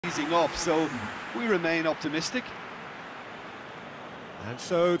easing off, so we remain optimistic. And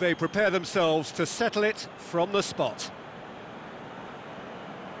so they prepare themselves to settle it from the spot.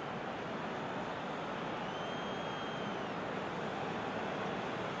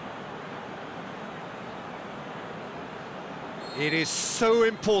 It is so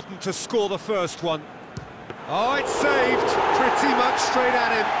important to score the first one. Oh, it's saved, pretty much straight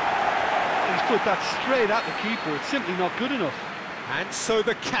at him. He's put that straight at the keeper, it's simply not good enough. And so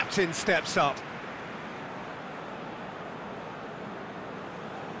the captain steps up.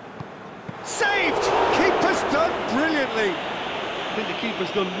 Saved! Keeper's done brilliantly. I think the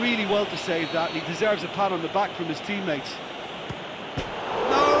keeper's done really well to save that, and he deserves a pat on the back from his teammates.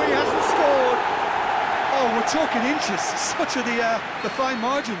 No, he hasn't scored. Oh, we're talking inches, such are the fine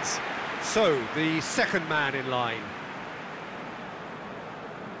margins. So, the second man in line.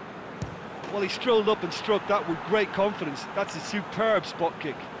 Well, he strolled up and struck that with great confidence. That's a superb spot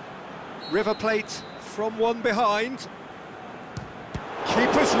kick. River plate from one behind.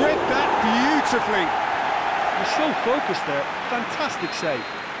 Keeper's read that beautifully. He's so focused there. Fantastic save.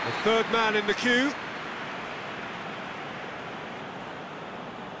 The third man in the queue.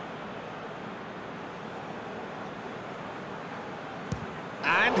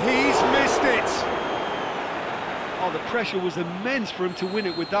 And he's missed it. Oh, the pressure was immense for him to win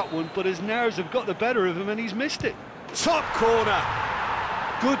it with that one, but his nerves have got the better of him and he's missed it. Top corner.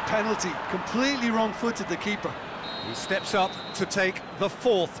 Good penalty. Completely wrong-footed, the keeper. He steps up to take the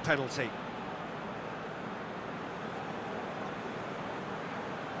fourth penalty.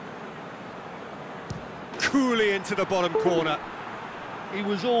 Coolly into the bottom corner. He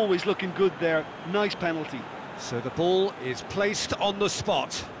was always looking good there. Nice penalty. So the ball is placed on the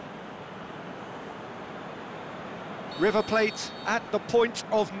spot. River plate at the point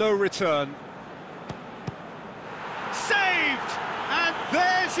of no return. Saved! And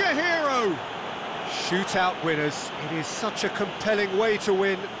there's your hero! Shootout winners. It is such a compelling way to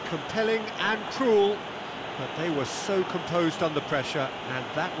win, compelling and cruel, but they were so composed under pressure, and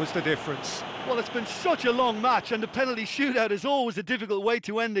that was the difference. Well, it's been such a long match, and the penalty shootout is always a difficult way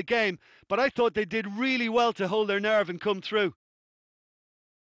to end the game, but I thought they did really well to hold their nerve and come through.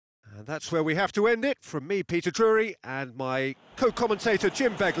 And that's where we have to end it. From me, Peter Drury, and my co-commentator,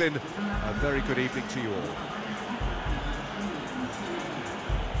 Jim Beglin, a very good evening to you all.